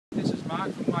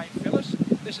Mark from Wayne Phyllis.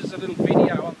 This is a little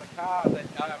video on the car,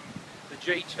 that the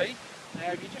GT.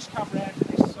 Now if you just come round to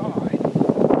this side,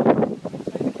 you can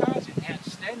see the car's in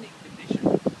outstanding condition,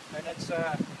 and it's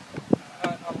a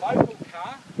local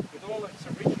car with all its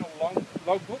original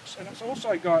logbooks, and it's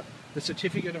also got the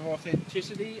certificate of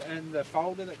authenticity and the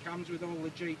folder that comes with all the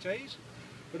GTs,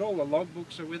 but all the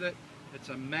logbooks are with it. It's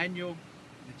a manual,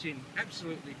 it's in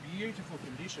absolutely beautiful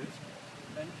condition,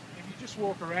 and if you just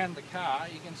walk around the car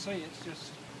you can see it's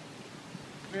just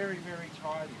very, very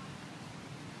tidy.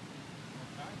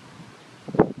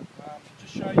 Okay.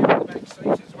 Just show you the back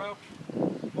seat as well,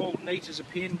 all neat as a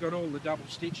pin, got all the double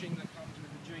stitching that comes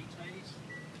with the GTs.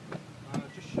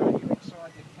 Just show you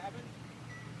inside the cabin,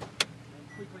 and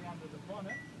quickly under the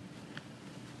bonnet.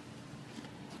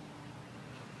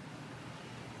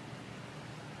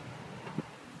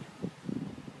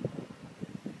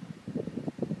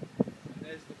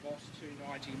 There's the Boss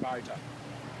 290 motor.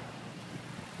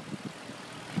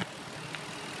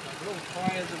 All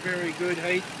tyres are very good,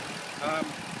 Heath.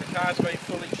 The car's been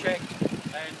fully checked,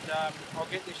 and I'll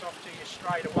get this off to you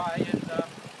straight away. And but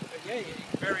yeah,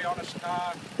 very honest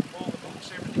car. All the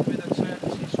books, everything.